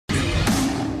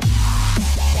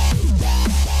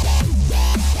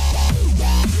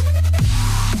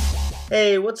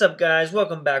Hey, what's up guys?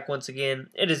 Welcome back once again.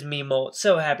 It is me, Molt.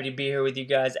 So happy to be here with you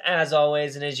guys as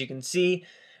always, and as you can see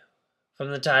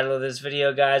from the title of this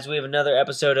video, guys, we have another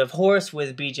episode of Horse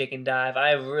with BJCandives. I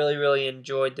have really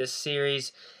enjoyed this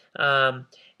series, and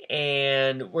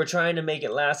we're trying to make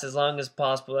it last as long as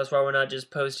possible. That's why we're not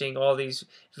just posting all these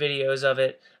videos of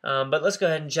it. But let's go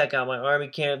ahead and check out my army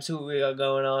camps, who we got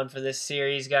going on for this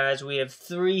series, guys. We have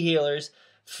 3 healers,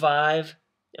 5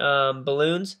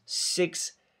 balloons,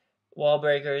 6 wall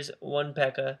breakers, 1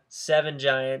 P.E.K.K.A, 7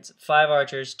 giants, 5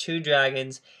 archers, 2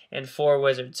 dragons, and 4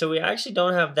 wizards. So we actually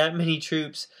don't have that many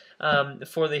troops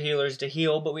for the healers to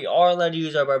heal, but we are allowed to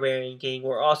use our barbarian king.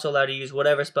 We're also allowed to use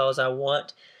whatever spells I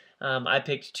want. I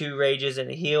picked 2 rages and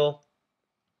a heal,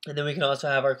 and then we can also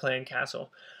have our clan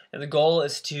castle. And the goal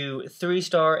is to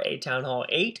 3-star a town hall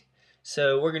 8.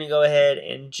 So we're going to go ahead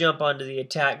and jump onto the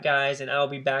attack, guys, and I'll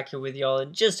be back here with y'all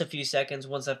in just a few seconds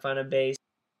once I find a base.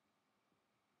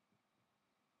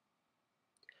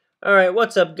 Alright,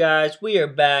 what's up guys? We are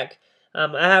back.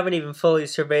 I haven't even fully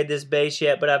surveyed this base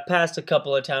yet, but I've passed a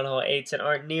couple of Town Hall 8s that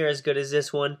aren't near as good as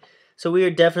this one. So we are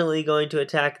definitely going to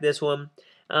attack this one.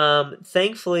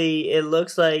 Thankfully, it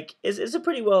looks like it's a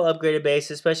pretty well upgraded base,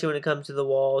 especially when it comes to the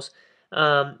walls.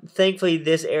 Thankfully,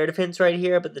 this air defense right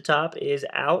here up at the top is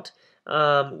out,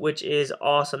 which is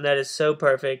awesome. That is so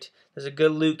perfect. There's a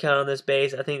good loot count on this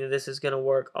base. I think that this is going to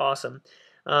work awesome.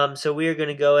 So we are going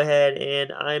to go ahead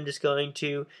and I'm just going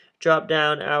to drop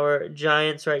down our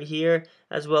giants right here,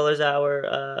 as well as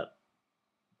our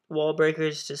wall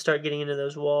breakers to start getting into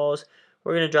those walls.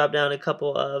 We're going to drop down a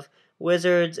couple of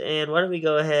wizards, and why don't we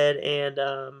go ahead and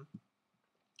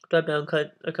drop down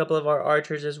a couple of our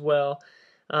archers as well.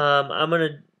 I'm going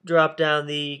to drop down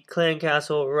the clan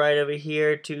castle right over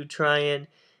here to try and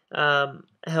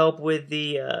help with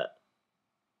the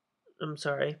I'm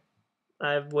sorry,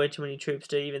 I have way too many troops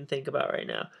to even think about right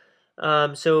now.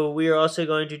 So we are also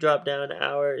going to drop down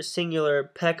our singular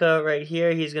P.E.K.K.A right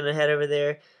here. He's going to head over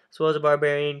there, as well as a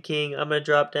Barbarian King. I'm going to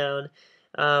drop down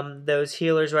those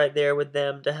healers right there with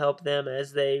them to help them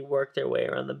as they work their way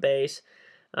around the base.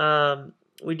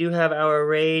 We do have our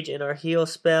Rage and our Heal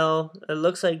spell. It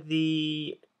looks like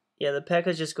the P.E.K.K.A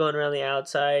is just going around the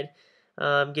outside,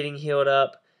 getting healed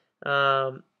up.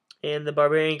 And the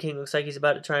Barbarian King looks like he's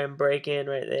about to try and break in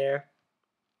right there.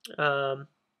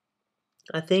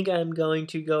 I think I'm going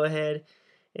to go ahead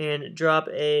and drop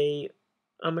the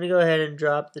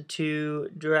 2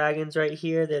 dragons right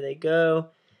here. There they go.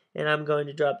 And I'm going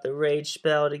to drop the rage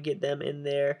spell to get them in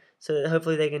there so that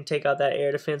hopefully they can take out that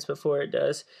air defense before it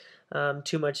does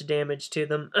too much damage to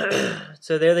them.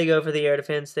 So there they go for the air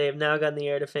defense. They have now gotten the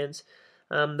air defense.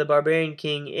 The Barbarian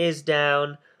King is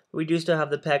down. We do still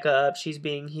have the P.E.K.K.A up. She's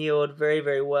being healed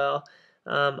very well.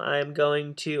 I'm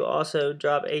going to also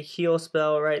drop a heal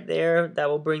spell right there that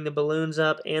will bring the balloons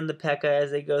up and the P.E.K.K.A as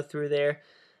they go through there,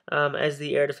 as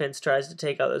the air defense tries to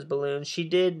take out those balloons.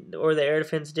 The air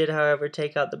defense did, however,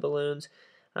 take out the balloons,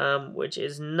 which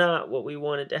is not what we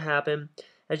wanted to happen.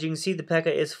 As you can see, the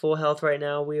P.E.K.K.A is full health right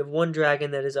now. We have 1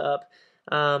 dragon that is up,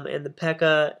 and the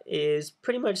P.E.K.K.A is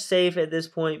pretty much safe at this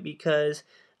point because,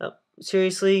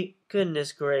 seriously,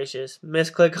 goodness gracious,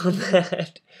 misclick on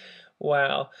that.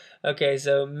 Wow. Okay,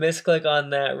 so misclick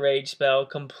on that rage spell.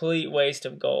 Complete waste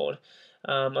of gold.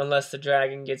 Unless the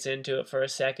dragon gets into it for a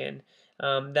second.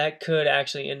 That could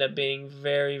actually end up being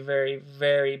very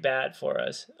bad for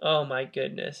us. Oh my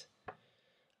goodness.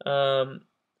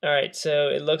 Alright, so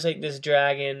it looks like this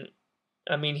dragon...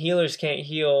 I mean, healers can't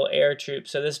heal air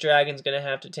troops, so this dragon's going to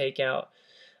have to take out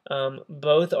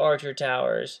both archer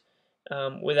towers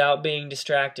without being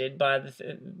distracted by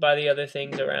the other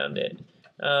things around it.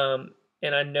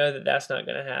 And I know that that's not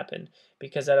going to happen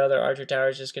because that other archer tower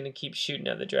is just going to keep shooting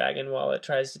at the dragon while it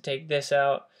tries to take this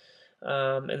out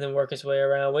and then work its way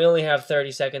around. We only have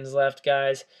 30 seconds left,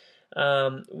 guys.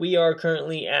 We are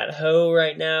currently at Ho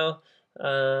right now.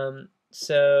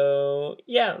 So,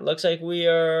 yeah, looks like we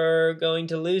are going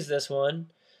to lose this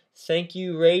one. Thank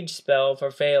you, Rage Spell,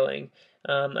 for failing.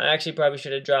 I actually probably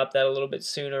should have dropped that a little bit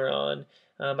sooner on.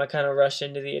 I kind of rushed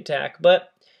into the attack, but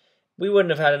we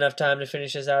wouldn't have had enough time to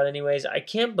finish this out anyways. I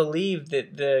can't believe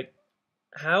that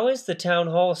how is the town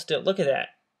hall still... Look at that.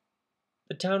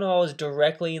 The town hall is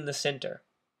directly in the center.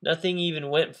 Nothing even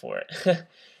went for it.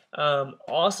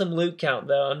 Awesome loot count,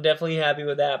 though. I'm definitely happy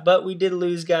with that. But we did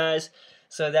lose, guys.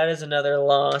 So that is another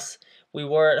loss. We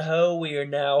were at Ho. We are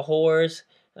now Whores.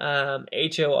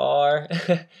 H-O-R.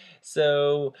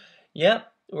 So,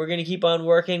 yep. We're going to keep on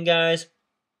working, guys.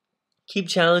 Keep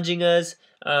challenging us.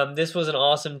 This was an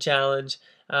awesome challenge.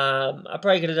 I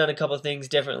probably could have done a couple things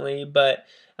differently, but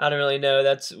I don't really know.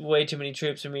 That's way too many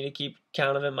troops for me to keep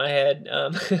count of in my head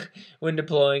when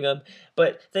deploying them.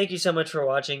 But thank you so much for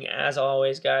watching. As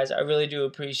always, guys, I really do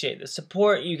appreciate the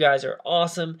support. You guys are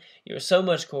awesome. You're so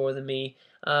much cooler than me.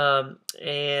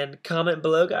 And comment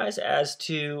below, guys, as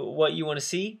to what you want to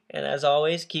see. And as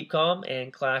always, keep calm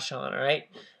and clash on, all right?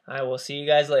 I will see you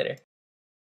guys later.